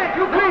 murder.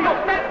 You please.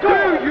 Do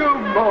you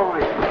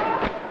mind?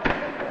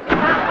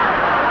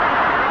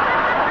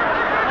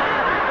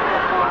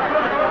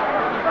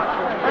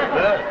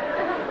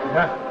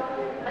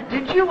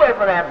 Did you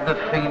ever have the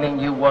feeling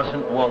you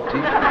wasn't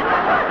wanted?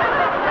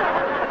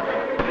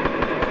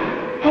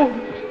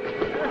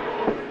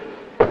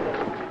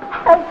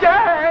 Oh,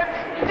 Dad!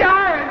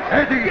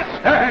 Eddie,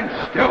 stand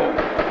still.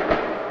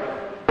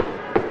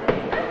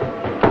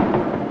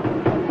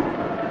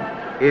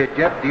 Here,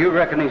 Jeff, do you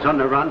reckon he's on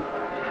the run?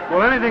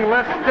 Well, anything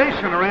less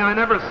stationary I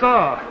never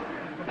saw.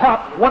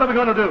 Pop, what are we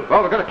going to do?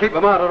 Well, we're going to keep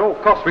him out at all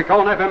costs. We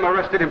can't have him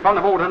arrested in front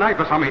of all the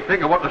neighbours. I mean,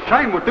 think of what the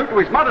shame would do to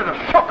his mother. The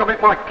shock of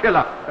it might kill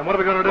her. And what are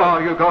we going to do? Oh,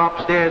 you go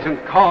upstairs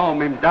and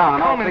calm him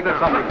down. Calm I'll him think of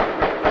down. something.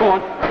 Go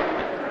on.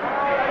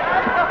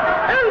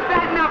 Who's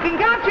that knocking?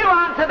 Can't you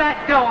answer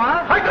that door?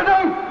 I don't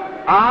know.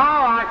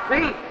 Oh, I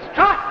see.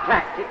 Strike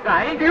tactics,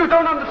 eh? You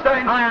don't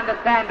understand. I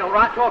understand, all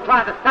right. You're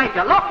trying to stage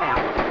a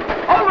lockout.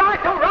 All right,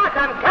 I'm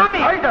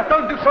coming. Ada,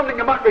 don't do something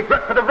you might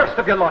regret for the rest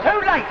of your life. Too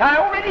late, I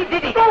already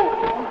did it.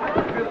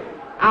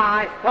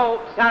 I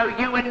thought so,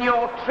 you and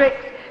your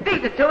tricks.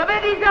 These are two of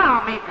Eddie's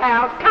army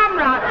pals. Come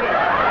right in.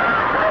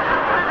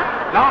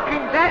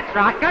 Larkins, that's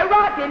right. Go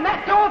right in,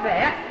 that door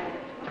there.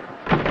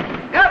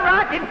 Go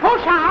right in,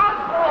 push hard.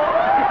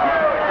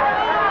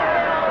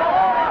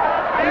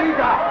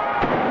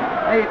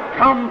 Ada, they've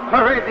come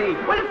for Eddie.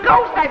 Well, of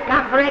course they've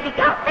come for Eddie.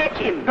 Go fetch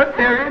him. But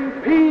they're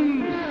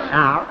MPs.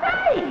 Are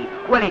they?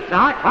 Well, it's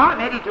high time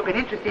Eddie took an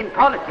interest in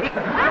politics.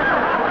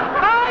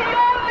 By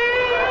your leave!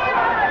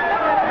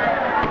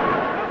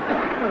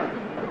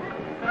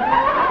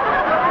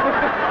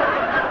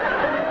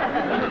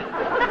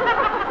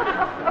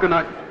 Good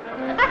night.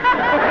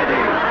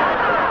 Eddie,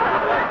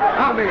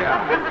 come here.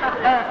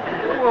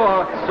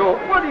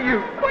 What are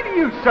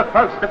you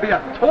supposed to be, a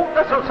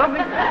tortoise or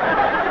something?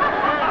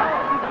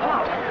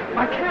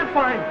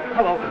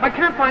 I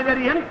can't find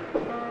Eddie any...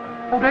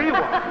 Oh, there you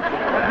are.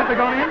 Have they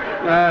gone in?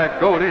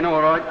 Gone in,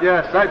 all right.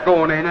 Yes, they've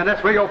gone in, and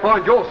that's where you'll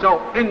find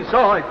yourself,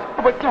 inside.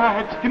 Oh, but,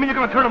 Dad, you mean you're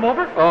going to turn him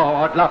over? Oh,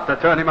 I'd love to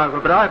turn him over,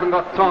 but I haven't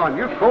got time.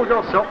 You call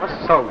yourself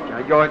a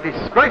soldier. You're a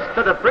disgrace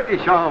to the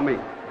British Army.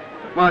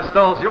 My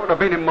stars, you ought to have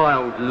been in my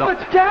old lot.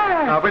 But,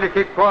 Dad! Now, will you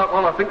keep quiet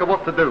while I think of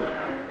what to do?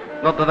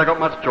 Not that I got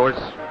much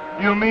choice.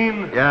 You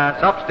mean... Yes,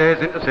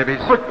 upstairs into civvies.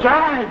 But,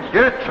 Dad!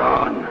 Get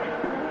on.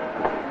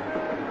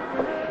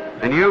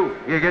 And you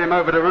get him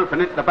over the roof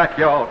and into the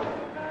backyard.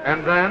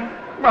 And then?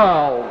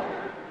 Well,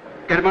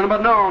 get him on a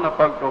banana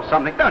boat or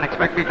something. Don't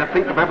expect me to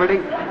think of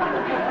everything.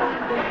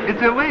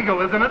 It's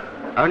illegal, isn't it?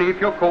 Only if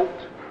you're caught.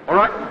 All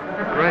right?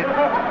 Great.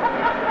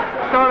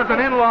 Start as an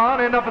in-law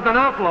and end up as an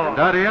outlaw.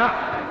 Daddy,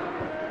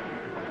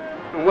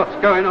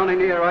 what's going on in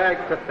here, I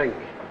hate to think.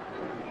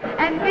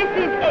 And this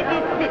is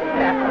Eddie's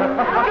sister,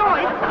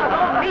 Joyce.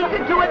 These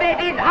are two of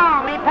Eddie's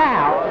army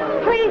pals.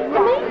 Pleased to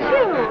meet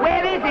you.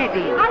 Where is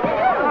Eddie? I don't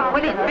know.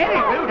 Well, it's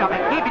very rude of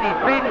him keeping his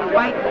friends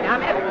waiting.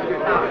 I'm ever so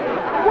sorry.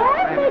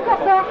 Why have they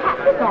got their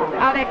hats on?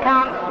 Oh, they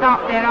can't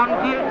stop. They're on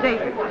duty.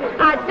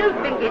 I do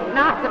think it's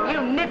nice of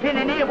you nipping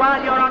in here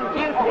while you're on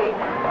duty.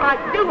 I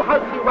do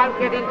hope you won't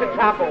get into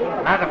trouble.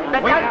 Madam,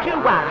 But don't you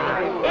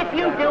worry. If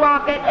you do,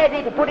 I'll get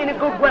Eddie to put in a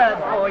good word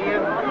for you.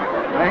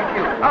 Thank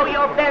you. Oh,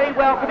 you're very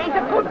welcome. He's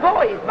a good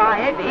boy, is my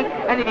Eddie.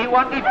 And if you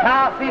want his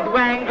pass his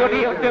wangle,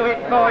 he'll do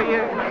it for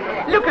you.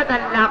 Look at the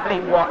lovely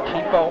watch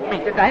he bought me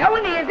today. Oh,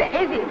 and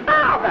here's his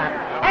father.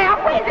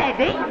 Where's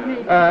Eddie?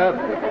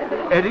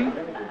 Eddie?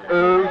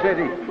 Who's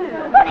Eddie?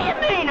 What do you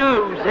mean,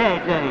 who's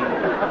Eddie?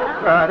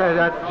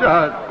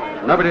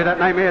 Nobody of that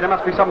name here. There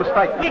must be some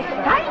mistake.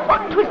 Mistake?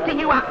 What twist are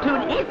you up to?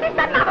 And is this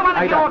another one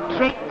of Ada. your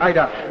tricks?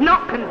 Ada.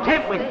 Not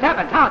content with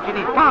sabotaging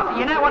his party,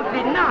 you now want to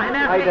deny him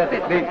how Ada,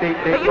 fix the-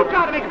 But you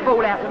trying to make a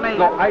fool out of me.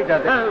 No,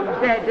 Ada, Who's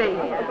Eddie?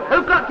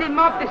 Who got him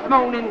mobbed this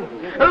morning?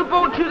 Who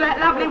bought you that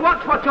lovely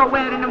watch what you're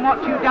wearing and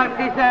what you don't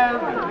deserve?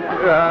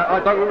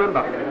 I don't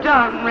remember.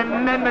 Don't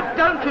remember.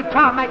 Don't you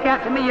try and make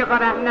out to me you've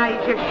got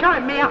amnesia.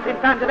 Showing me up in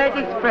front of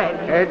Eddie's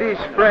friends.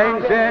 Eddie's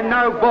friends, they're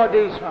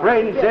nobody's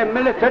friends. They're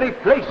military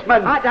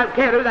policemen. I don't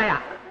care who they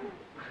are.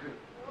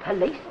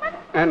 Policemen?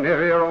 And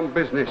they're here on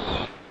business.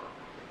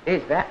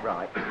 Is that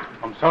right?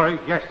 I'm sorry,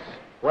 yes.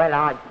 Well,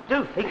 I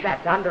do think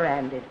that's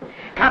underhanded.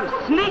 Come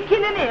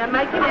sneaking in here,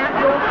 making out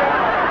your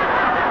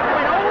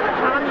when all the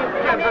time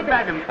you've come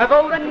in of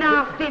all the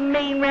nasty,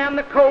 mean round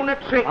the corner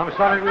tricks. I'm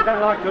sorry, we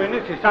don't like doing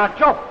this. It's our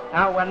job.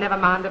 Oh, well, never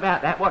mind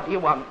about that. What do you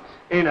want?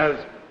 He knows.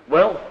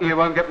 Well, you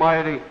won't get my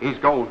Eddie. He's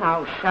gone.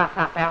 Oh, shut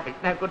up, Alf.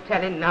 It's no good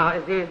telling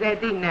lies. Here's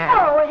Eddie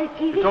now. Oh,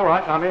 Eddie. It's all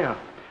right, I'm here.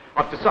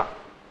 I've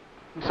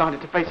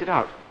decided to face it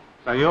out.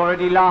 So you're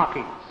Eddie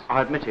Larkins.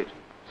 I admit it.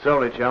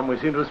 Sorry, chum, we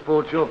seem to have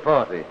spoiled your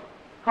party.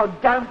 Oh,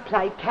 don't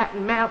play cat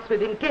and mouse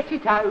with him. Get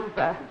it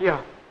over.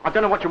 Yeah, I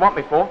don't know what you want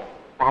me for.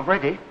 I'm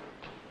ready.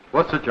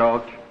 What's the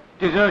charge?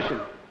 Desertion.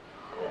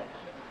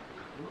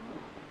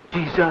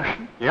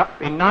 Desertion?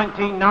 Yep, in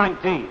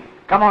 1919.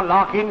 Come on,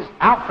 Larkins.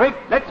 Alfred,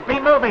 let's be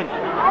moving.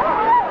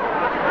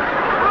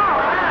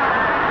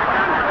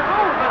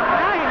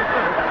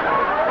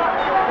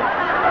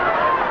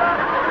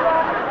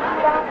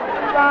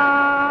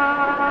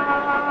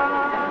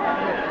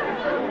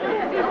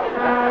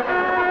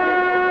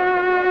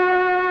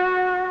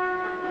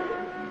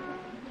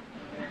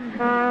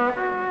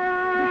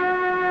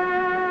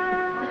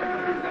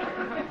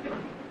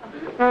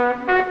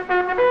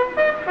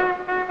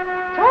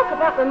 Talk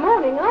about the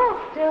morning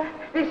after.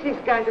 This is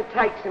going to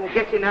take some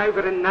getting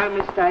over and no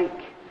mistake.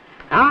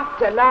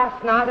 After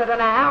last night, I don't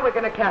know how we're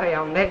going to carry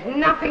on. There's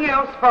nothing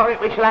else for it.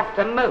 We shall have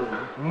to move.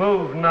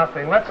 Move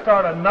nothing. Let's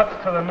start a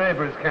nuts to the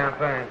neighbors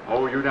campaign.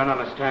 Oh, you don't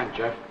understand,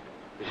 Jeff.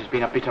 This has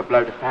been a bitter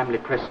blow to family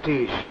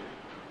prestige.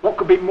 What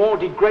could be more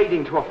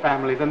degrading to a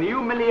family than the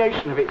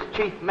humiliation of its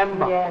chief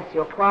member? Yes,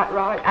 you're quite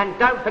right. And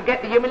don't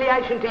forget the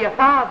humiliation to your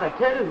father,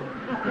 too.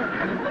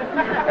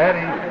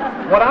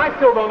 Eddie, what I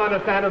still don't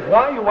understand is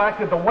why you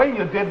acted the way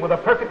you did with a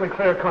perfectly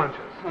clear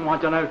conscience. Oh, I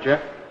don't know,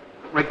 Jeff.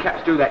 Red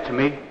cats do that to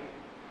me.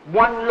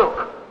 One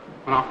look,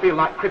 and I feel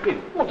like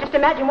cripping. Well, just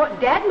imagine what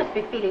Dad must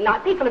be feeling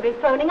like. People have been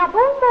phoning up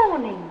all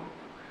morning.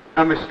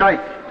 A mistake.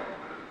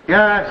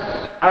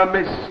 Yes, a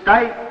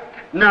mistake.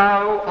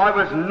 No, I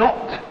was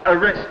not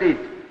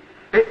arrested.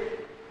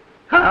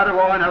 How do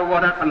I know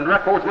what happened?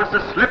 Records must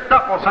have slipped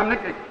up or something.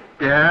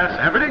 Yes,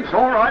 everything's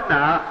all right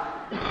now.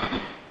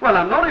 Well,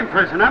 I'm not in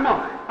prison, am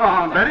I? Oh,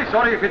 I'm very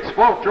sorry if it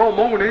spoilt your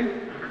morning.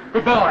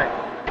 Goodbye.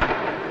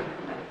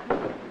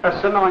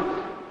 That's the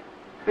 9th.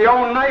 The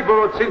whole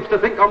neighbourhood seems to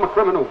think I'm a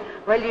criminal.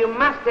 Well, you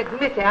must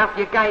admit, Alf,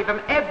 you gave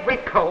them every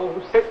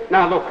cause.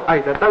 Now, look,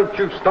 Ada, don't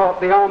you start.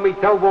 The army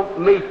don't want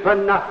me for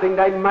nothing.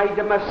 They made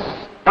a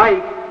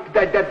mistake.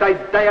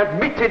 They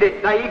admitted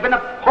it. They even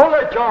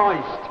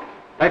apologised.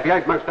 They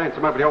behaved most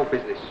handsome over the old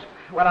business.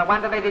 Well, I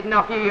wonder they didn't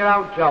offer you your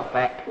old job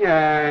back.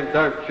 Yeah, and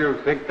don't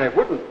you think they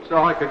wouldn't?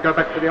 So I could go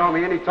back to the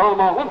army any time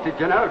I wanted,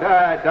 you know.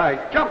 They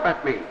jump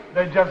at me.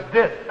 They just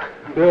did.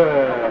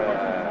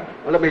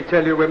 Well, let me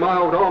tell you, with my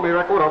old army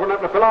record, I wouldn't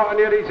have to fill out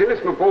any of these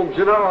enlistment forms,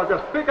 you know. I'll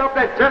just pick up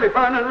that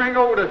telephone and ring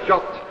all the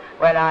shots.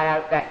 Well, I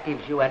hope that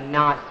gives you a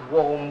nice,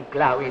 warm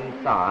glow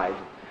inside.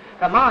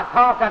 For my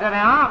part, I don't know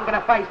how I'm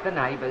going to face the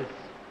neighbours.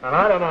 And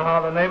I don't know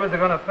how the neighbours are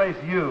going to face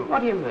you.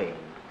 What do you mean?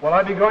 Well,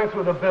 I'd be going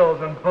through the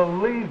bills, and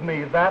believe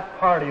me, that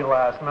party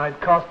last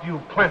night cost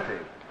you plenty.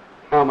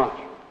 How much?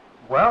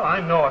 Well,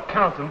 I'm no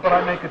accountant, but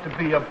I make it to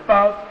be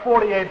about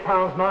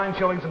 £48, 9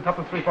 shillings and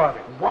tuppence 3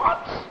 farthings.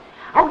 What?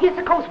 Oh, yes,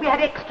 of course, we had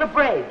extra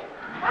bread.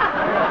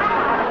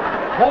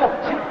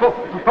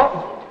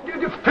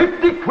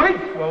 50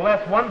 quid? Well,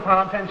 that's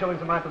 £1, 10 shillings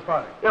and 9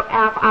 farthings. Look,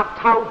 I've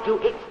told you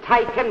it's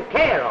taken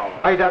care of.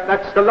 Hey,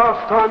 that's the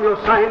last time you're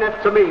saying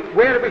that to me.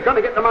 Where are we going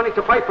to get the money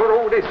to pay for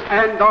all this?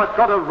 And I've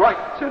got a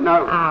right to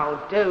know.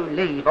 Oh, do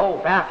leave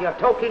all that. You're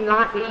talking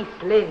like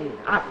East Lynn.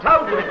 I've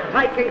told you it's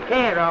taken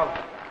care of.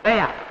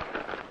 There.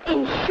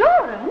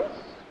 Insurance?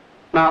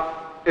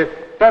 Now, if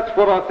that's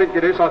what I think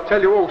it is, I'll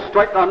tell you all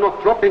straight, I'm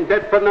not dropping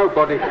dead for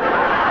nobody. He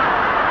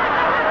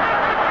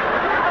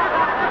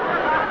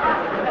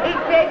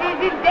said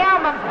his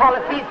endowment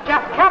policy's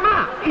just come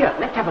up. Here,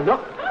 let's have a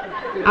look.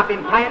 I've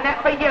been paying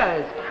that for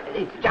years.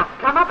 It's just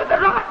come up at the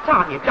right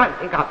time. You don't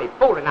think I'd be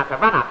fool enough to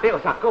run up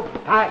bills I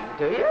couldn't pay,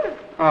 do you?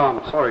 Oh,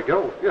 I'm sorry,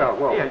 Gil. Yeah,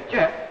 well... Here,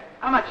 Jeff,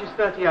 how much is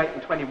 38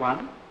 and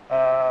 21?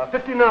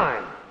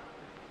 59.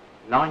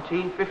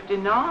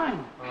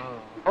 1959.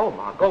 Oh,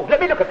 my God. Let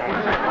me look at that.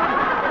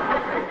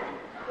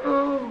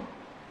 Oh,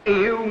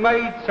 you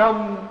made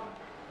some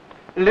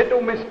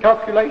little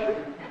miscalculation?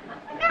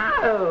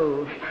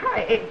 No.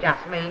 It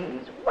just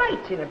means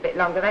waiting a bit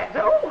longer, that's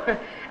all.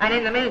 And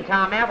in the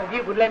meantime, Alf, if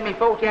you could lend me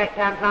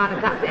 £48 line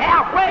and something.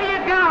 Alf, where are you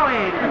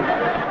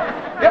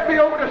going? Get me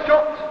all the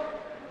shots.